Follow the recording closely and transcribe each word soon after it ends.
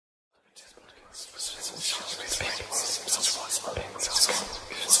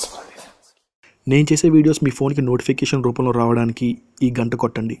నేను చేసే వీడియోస్ మీ ఫోన్కి నోటిఫికేషన్ రూపంలో రావడానికి ఈ గంట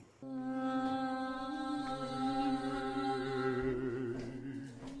కొట్టండి.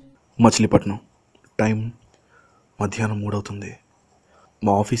 మచిలీపట్నం. టైం మధ్యాహ్నం 3 అవుతుంది.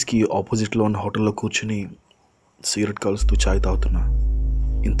 మా ఆఫీస్కి ఆపోజిట్లో ఉన్న హోటల్లో కూర్చుని సిగరెట్ కాలుస్తూ చాయ్ తాగుతున్నా.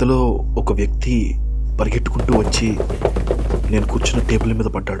 ఇంతలో ఒక వ్యక్తి పరిగెట్టుకుంటూ వచ్చి నేను కూర్చున్న టేబుల్ మీద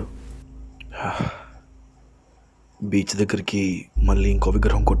పడ్డాడు. బీచ్ దగ్గరికి మళ్ళీ ఇంకో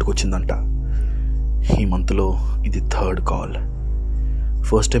విగ్రహం కొట్టుకొచ్చిందంట. ఈ మంత్లో ఇది 3rd call.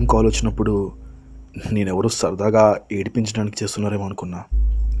 First time call వచ్చినప్పుడు నేనెవరో సరదాగా ఏడిపించడానికి చేస్తున్నారేమో అనుకున్నా.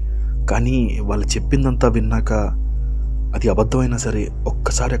 కానీ వాళ్ళు చెప్పిందంతా విన్నాక అది అబద్ధమైనా సరే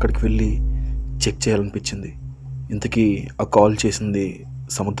ఒక్కసారి అక్కడికి వెళ్ళి చెక్ చేయాలనిపించింది. ఇంతకీ ఆ కాల్ చేసింది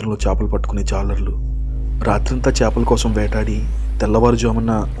సముద్రంలో చేపలు పట్టుకునే జాలర్లు. రాత్రంతా చేపల కోసం వేటాడి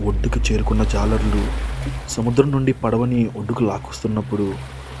తెల్లవారుజామున ఒడ్డుకి చేరుకున్న జాలర్లు సముద్రం నుండి పడవని ఒడ్డుకు లాక్కొస్తున్నప్పుడు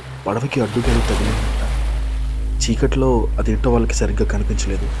పడవకి అడ్డుగేలు తగిలిందంట. చీకట్లో అదేంటో వాళ్ళకి సరిగ్గా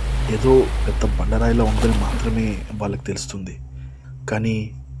కనిపించలేదు. ఏదో పెద్ద బండరాయిలా ఉందని మాత్రమే వాళ్ళకి తెలుస్తుంది. కానీ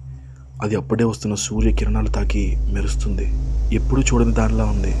అది అప్పుడే వస్తున్న సూర్యకిరణాలు తాకి మెరుస్తుంది. ఎప్పుడూ చూడని దానిలా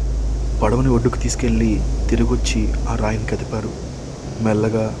ఉంది. పడవని ఒడ్డుకు తీసుకెళ్ళి తిరిగొచ్చి ఆ రాయిని కదిపారు.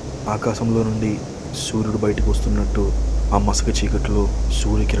 మెల్లగా ఆకాశంలో నుండి సూర్యుడు బయటకు వస్తున్నట్టు ఆ మసక చీకట్లో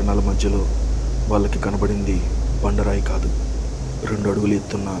సూర్యకిరణాల మధ్యలో వాళ్ళకి కనబడింది బండరాయి కాదు, 2 అడుగులు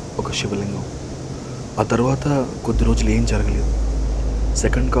ఎత్తున్న ఒక శివలింగం. ఆ తర్వాత కొద్ది రోజులు ఏం జరగలేదు.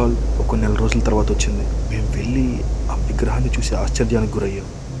 సెకండ్ కాల్ ఒక నెల రోజుల తర్వాత వచ్చింది. మేము వెళ్ళి ఆ విగ్రహాన్ని చూసి ఆశ్చర్యానికి గురయ్యాం.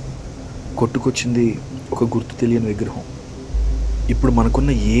 కొట్టుకొచ్చింది ఒక గుర్తు తెలియని విగ్రహం. ఇప్పుడు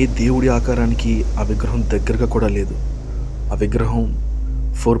మనకున్న ఏ దేవుడి ఆకారానికి ఆ విగ్రహం దగ్గరగా కూడా లేదు. ఆ విగ్రహం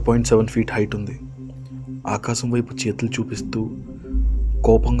 4.7 feet హైట్ ఉంది. ఆకాశం వైపు చేతులు చూపిస్తూ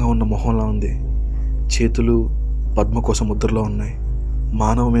కోపంగా ఉన్న మొహంలా ఉంది. చేతులు పద్మకోశ ముద్రలో ఉన్నాయి.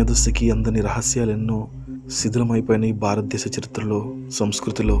 మానవ మేధస్సుకి అందని రహస్యాలు ఎన్నో శిథిలమైపోయినాయి. భారతదేశ చరిత్రలో,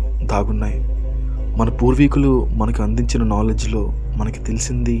 సంస్కృతిలో దాగున్నాయి. మన పూర్వీకులు మనకు అందించిన నాలెడ్జ్లో మనకి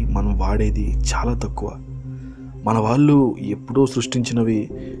తెలిసింది, మనం వాడేది చాలా తక్కువ. మన వాళ్ళు ఎప్పుడో సృష్టించినవి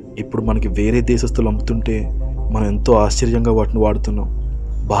ఇప్పుడు మనకి వేరే దేశస్తులు అమ్ముతుంటే మనం ఎంతో ఆశ్చర్యంగా వాటిని వాడుతున్నాం.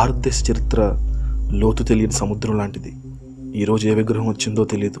 భారతదేశ చరిత్ర లోతు తెలియని సముద్రం లాంటిది. ఈరోజు ఏ విగ్రహం వచ్చిందో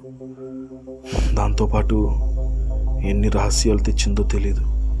తెలియదు. దాంతోపాటు ఎన్ని రహస్యాలు తెచ్చిందో తెలియదు.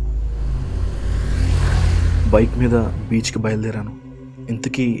 బైక్ మీద బీచ్కి బయలుదేరాను.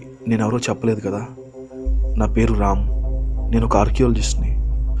 ఇంతకీ నేను ఎవరో చెప్పలేదు కదా. నా పేరు రామ్. నేను ఒక ఆర్కియాలజిస్ట్ని.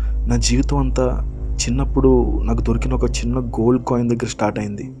 నా జీవితం అంతా చిన్నప్పుడు నాకు దొరికిన ఒక చిన్న గోల్డ్ కాయిన్ దగ్గర స్టార్ట్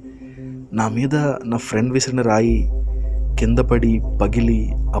అయింది. నా మీద నా ఫ్రెండ్ విసిరిన రాయి కింద పడి పగిలి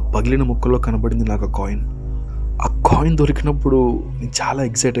ఆ పగిలిన ముక్కల్లో కనబడింది నాకు ఆ కాయిన్. ఆ కాయిన్ దొరికినప్పుడు నేను చాలా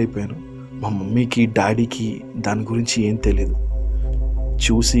ఎక్సైట్ అయిపోయాను. మా మమ్మీకి డాడీకి దాని గురించి ఏం తెలియదు.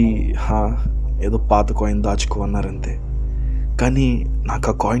 చూసి ఏదో పాత కాయిన్ దాచుకో అన్నారంతే. కానీ నాకు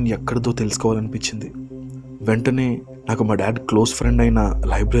ఆ కాయిన్ ఎక్కడిదో తెలుసుకోవాలనిపించింది. వెంటనే నాకు మా డాడ్ క్లోజ్ ఫ్రెండ్ అయిన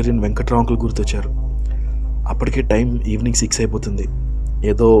లైబ్రరీయన్ వెంకట్రావు అంకుల్ గుర్తొచ్చారు. అప్పటికే టైం ఈవినింగ్ 6 అయిపోతుంది.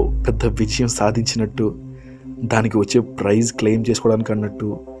 ఏదో పెద్ద విజయం సాధించినట్టు, దానికి వచ్చే ప్రైజ్ క్లెయిమ్ చేసుకోవడానికి అన్నట్టు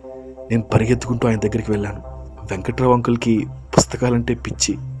నేను పరిగెత్తుకుంటూ ఆయన దగ్గరికి వెళ్ళాను. వెంకట్రావు అంకుల్కి పుస్తకాలంటే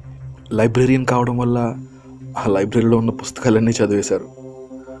పిచ్చి. లైబ్రరీయన్ కావడం వల్ల ఆ లైబ్రరీలో ఉన్న పుస్తకాలన్నీ చదివేశారు.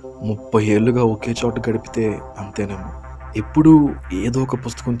 30 ఏళ్ళుగా ఒకే చోట గడిపితే అంతేనేమో. ఎప్పుడూ ఏదో ఒక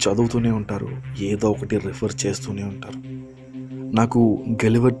పుస్తకం చదువుతూనే ఉంటారు, ఏదో ఒకటి రిఫర్ చేస్తూనే ఉంటారు. నాకు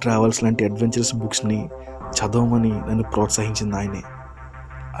గలివర్ ట్రావెల్స్ లాంటి అడ్వెంచరస్ బుక్స్ని చదవమని నన్ను ప్రోత్సహించింది ఆయనే.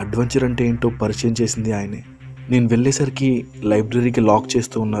 అడ్వెంచర్ అంటే ఏంటో పరిచయం చేసింది ఆయనే. నేను వెళ్ళేసరికి లైబ్రరీకి లాక్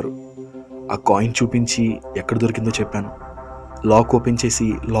చేస్తూ ఉన్నారు. ఆ కాయిన్ చూపించి ఎక్కడ దొరికిందో చెప్పాను. లాక్ ఓపెన్ చేసి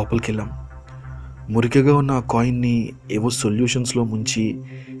లోపలికి వెళ్ళాం. మురికగా ఉన్న ఆ కాయిన్ని ఏవో సొల్యూషన్స్లో ముంచి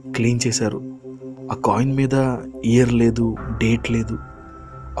క్లీన్ చేశారు. ఆ కాయిన్ మీద ఇయర్ లేదు, డేట్ లేదు.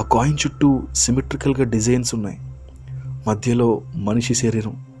 ఆ కాయిన్ చుట్టూ సిమెట్రికల్గా డిజైన్స్ ఉన్నాయి. మధ్యలో మనిషి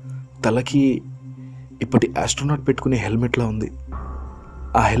శరీరం, తలకి ఇప్పటి ఆస్ట్రోనాట్ పెట్టుకునే హెల్మెట్లా ఉంది.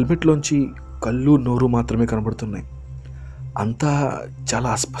 ఆ హెల్మెట్లోంచి కళ్ళు, నోరు మాత్రమే కనబడుతున్నాయి. అంతా చాలా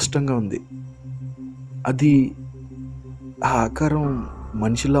అస్పష్టంగా ఉంది. అది ఆ ఆకారం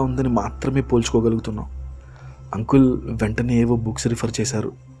మనిషిలా ఉందని మాత్రమే పోల్చుకోగలుగుతున్నాం. అంకుల్ వెంటనే ఏవో బుక్స్ రిఫర్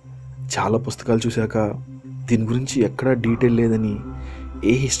చేశారు. చాలా పుస్తకాలు చూశాక దీని గురించి ఎక్కడా డీటెయిల్ లేదని,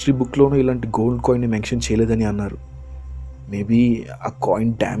 ఏ హిస్టరీ బుక్లోనూ ఇలాంటి గోల్డ్ కాయిన్ని మెన్షన్ చేయలేదని అన్నారు. మేబీ ఆ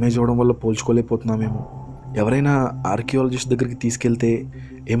కాయిన్ డ్యామేజ్ అవ్వడం వల్ల పోల్చుకోలేకపోతున్నామేమో. ఎవరైనా ఆర్కియాలజిస్ట్ దగ్గరికి తీసుకెళ్తే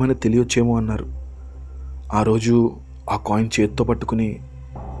ఏమైనా తెలియొచ్చేమో అన్నారు. ఆ రోజు ఆ కాయిన్ చేతితో పట్టుకుని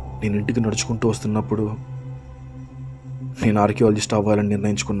నేను ఇంటికి నడుచుకుంటూ వస్తున్నప్పుడు నేను ఆర్కియాలజిస్ట్ అవ్వాలని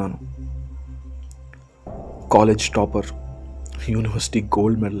నిర్ణయించుకున్నాను. College topper, university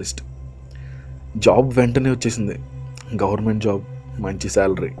gold medallist. Job వెంటనే వచ్చేసింది, గవర్నమెంట్ జాబ్, మంచి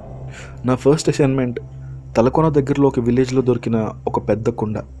శాలరీ. నా ఫస్ట్ అసైన్మెంట్ తలకోన దగ్గరలో ఒక విలేజ్లో దొరికిన ఒక పెద్ద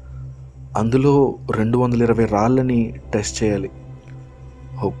కుండ. అందులో 220 రాళ్ళని టెస్ట్ చేయాలి.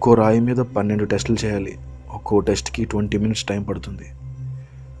 ఒక్కో రాయి మీద 12 టెస్టులు చేయాలి. ఒక్కో టెస్ట్కి 20 minutes టైం పడుతుంది.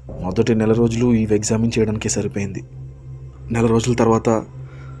 మొదటి నెల రోజులు ఇవి ఎగ్జామిన్ చేయడానికే సరిపోయింది. నెల రోజుల తర్వాత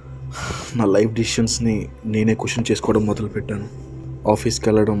నా లైఫ్ డిసిషన్స్ని నేనే క్వశ్చన్ చేసుకోవడం మొదలుపెట్టాను. ఆఫీస్కి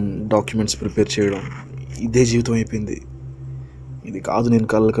వెళ్ళడం, డాక్యుమెంట్స్ ప్రిపేర్ చేయడం, ఇదే జీవితం అయిపోయింది. ఇది కాదు నేను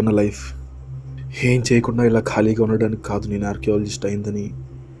కలకన్న లైఫ్. ఏం చేయకుండా ఇలా ఖాళీగా ఉండడానికి కాదు నేను ఆర్కియాలజిస్ట్ అయిందని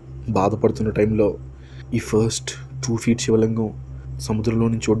బాధపడుతున్న టైంలో ఈ ఫస్ట్ 2 feet శివలింగం సముద్రంలో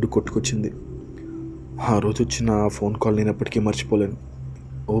నుంచి ఒడ్డు కొట్టుకొచ్చింది. ఆ రోజు వచ్చిన ఆ ఫోన్ కాల్ నేను ఎప్పటికీ మర్చిపోలేను.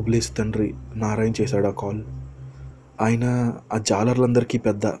 ఓబ్లేస్ తండ్రి నారాయణ చేశాడు ఆ కాల్. ఆయన ఆ జాలర్లందరికీ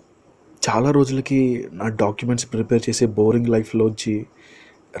పెద్ద. చాలా రోజులకి నా డాక్యుమెంట్స్ ప్రిపేర్ చేసే బోరింగ్ లైఫ్లోంచి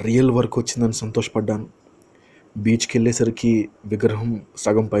రియల్ వర్క్ వచ్చిందని సంతోషపడ్డాను. బీచ్కి వెళ్ళేసరికి విగ్రహం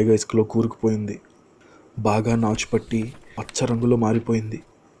సగం పైగా ఇసుకలో కూరుకుపోయింది. బాగా నాచుపట్టి పచ్చ రంగులో మారిపోయింది.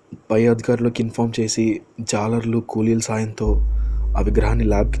 పై అధికారులకు ఇన్ఫామ్ చేసి జాలర్లు కూలీల సాయంతో ఆ విగ్రహాన్ని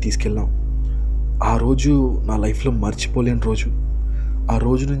ల్యాబ్కి తీసుకెళ్ళాం. ఆ రోజు నా లైఫ్లో మర్చిపోలేని రోజు. ఆ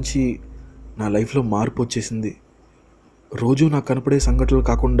రోజు నుంచి నా లైఫ్లో మార్పు వచ్చేసింది. రోజు నాకు కనపడే సంఘటనలు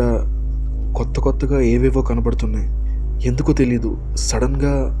కాకుండా కొత్తగా ఏవేవో కనపడుతున్నాయి. ఎందుకో తెలీదు,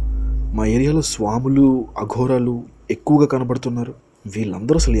 సడన్గా మా ఏరియాలో స్వాములు, అఘోరాలు ఎక్కువగా కనపడుతున్నారు.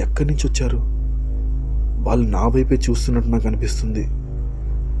 వీళ్ళందరూ అసలు ఎక్కడి నుంచి వచ్చారు? వాళ్ళు నా వైపే చూస్తున్నట్టు నాకు అనిపిస్తుంది.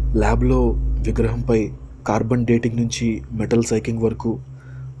 ల్యాబ్లో విగ్రహంపై కార్బన్ డేటింగ్ నుంచి మెటల్ సైకింగ్ వరకు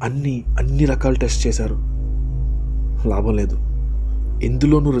అన్ని రకాల టెస్ట్ చేశారు. లాభం లేదు.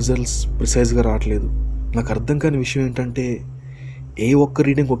 ఎందులోనూ రిజల్ట్స్ ప్రిసైజ్గా రావట్లేదు. నాకు అర్థం కాని విషయం ఏంటంటే ఏ ఒక్క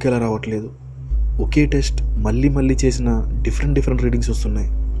రీడింగ్ ఒకేలా రావట్లేదు. ఒకే టెస్ట్ మళ్ళీ చేసిన డిఫరెంట్ రీడింగ్స్ వస్తున్నాయి.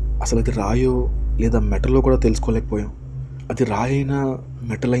 అసలు అది రాయో లేదా మెటల్లో కూడా తెలుసుకోలేకపోయాం. అది రాయైనా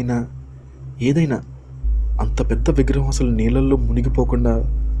మెటల్ అయినా ఏదైనా అంత పెద్ద విగ్రహం అసలు నీళ్ళల్లో మునిగిపోకుండా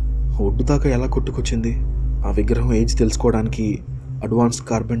ఒడ్డు దాకా ఎలా కొట్టుకొచ్చింది? ఆ విగ్రహం ఏజ్ తెలుసుకోవడానికి అడ్వాన్స్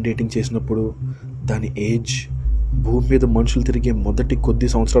కార్బన్ డేటింగ్ చేసినప్పుడు దాని ఏజ్ భూమి మీద మనుషులు తిరిగే మొదటి కొద్ది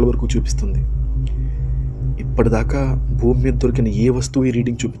సంవత్సరాల వరకు చూపిస్తుంది. ఇప్పటిదాకా భూమి మీద దొరికిన ఏ వస్తువు ఈ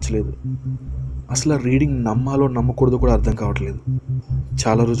రీడింగ్ చూపించలేదు. అసలు ఆ రీడింగ్ నమ్మాలో నమ్మకూడదో కూడా అర్థం కావట్లేదు.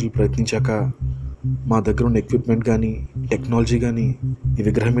 చాలా రోజులు ప్రయత్నించాక మా దగ్గర ఉన్న ఎక్విప్మెంట్ కానీ టెక్నాలజీ కానీ ఈ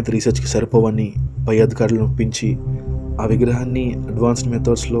విగ్రహం మీద రీసెర్చ్కి సరిపోవని పై అధికారులను ఒప్పించి ఆ విగ్రహాన్ని అడ్వాన్స్డ్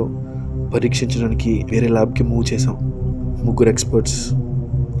మెథడ్స్లో పరీక్షించడానికి వేరే ల్యాబ్కి మూవ్ చేసాం. 3 ఎక్స్పర్ట్స్,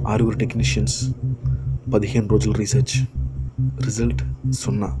 6 టెక్నీషియన్స్, 15 రోజుల రీసెర్చ్. రిజల్ట్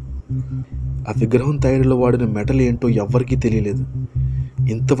 0. ఆ విగ్రహం తయారీలో వాడిన మెటల్ ఏంటో ఎవ్వరికీ తెలియలేదు.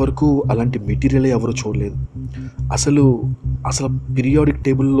 ఇంతవరకు అలాంటి మెటీరియలే ఎవరు చూడలేదు. అసలు పీరియాడిక్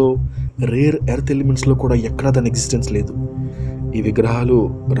టేబుల్లో రేర్ ఎర్త్ ఎలిమెంట్స్లో కూడా ఎక్కడా దాని ఎగ్జిస్టెన్స్ లేదు. ఈ విగ్రహాలు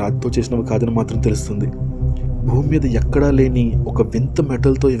రాతితో చేసినవి కాదని మాత్రం తెలుస్తుంది. భూమి మీద ఎక్కడా లేని ఒక వింత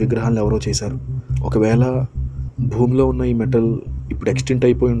మెటల్తో ఈ విగ్రహాలను ఎవరో చేశారు. ఒకవేళ భూమిలో ఉన్న ఈ మెటల్ ఇప్పుడు ఎక్స్టెంట్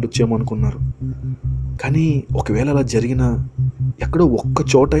అయిపోయి ఉండొచ్చేమో అనుకున్నారు. కానీ ఒకవేళ అలా జరిగినా ఎక్కడో ఒక్క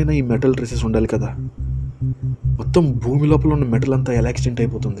చోటైనా ఈ మెటల్ ట్రేసెస్ ఉండాలి కదా. మొత్తం భూమి లోపల ఉన్న మెటల్ అంతా ఎలా ఎక్స్టెంట్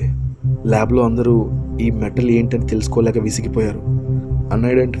అయిపోతుంది? ల్యాబ్లో అందరూ ఈ మెటల్ ఏంటని తెలుసుకోలేక విసిగిపోయారు.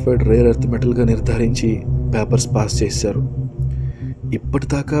 అన్ఐడెంటిఫైడ్ రేర్ ఎర్త్ మెటల్గా నిర్ధారించి పేపర్స్ పాస్ చేశారు.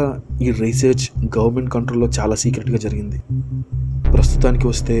 ఇప్పటిదాకా ఈ రీసెర్చ్ గవర్నమెంట్ కంట్రోల్లో చాలా సీక్రెట్గా జరిగింది. ప్రస్తుతానికి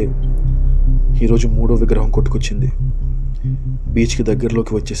వస్తే ఈరోజు 3వ విగ్రహం కొట్టుకొచ్చింది. బీచ్కి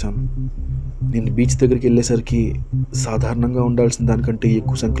దగ్గరలోకి వచ్చేసాం. నేను బీచ్ దగ్గరికి వెళ్ళేసరికి సాధారణంగా ఉండాల్సిన దానికంటే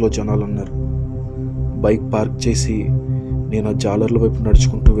ఎక్కువ సంఖ్యలో జనాలు ఉన్నారు. బైక్ పార్క్ చేసి నేను ఆ జాలర్ల వైపు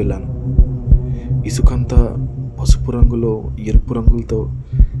నడుచుకుంటూ వెళ్ళాను. ఇసుకంతా పసుపు రంగులో, ఎరుపు రంగులతో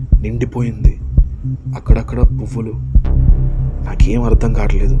నిండిపోయింది. అక్కడక్కడ పువ్వులు. నాకేం అర్థం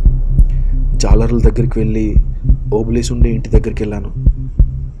కావట్లేదు. జాలర్ల దగ్గరికి వెళ్ళి ఓబులేసి ఉండే ఇంటి దగ్గరికి వెళ్ళాను.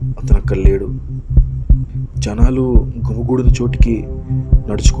 అతను అక్కడ లేడు. జనాలు గుమిగూడిన చోటికి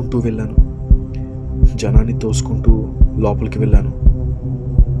నడుచుకుంటూ వెళ్ళాను. జనాన్ని తోసుకుంటూ లోపలికి వెళ్ళాను.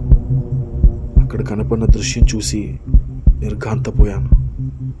 అక్కడ కనపడిన దృశ్యం చూసి నిర్ఘాంతపోయాను.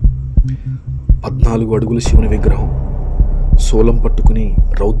 14 అడుగుల శివుని విగ్రహం సోలం పట్టుకుని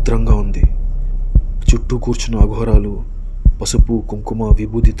రౌద్రంగా ఉంది. చుట్టూ కూర్చున్న అఘోరాలు పసుపు, కుంకుమ,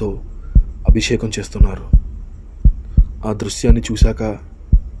 విభూతితో అభిషేకం చేస్తున్నారు. ఆ దృశ్యాన్ని చూశాక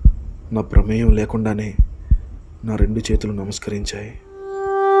నా ప్రమేయం లేకుండానే నా 2 చేతులు నమస్కరించాయి.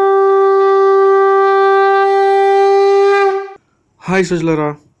 హాయ్ సుజలరా,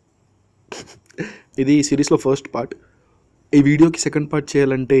 ఇది ఈ సిరీస్లో ఫస్ట్ పార్ట్. ఈ వీడియోకి సెకండ్ పార్ట్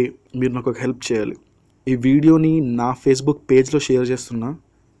చేయాలంటే మీరు నాకు ఒక హెల్ప్ చేయాలి. ఈ వీడియోని నా ఫేస్బుక్ పేజ్లో షేర్ చేస్తున్నా.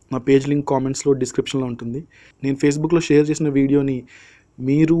 నా పేజ్ లింక్ కామెంట్స్లో డిస్క్రిప్షన్లో ఉంటుంది. నేను ఫేస్బుక్లో షేర్ చేసిన వీడియోని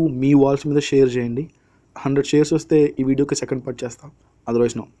మీరు మీ వాల్స్ మీద షేర్ చేయండి. 100 షేర్స్ వస్తే ఈ వీడియోకి సెకండ్ పార్ట్ చేస్తాం.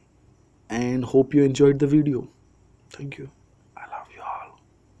 Otherwise no. And hope you enjoyed the video. Thank you.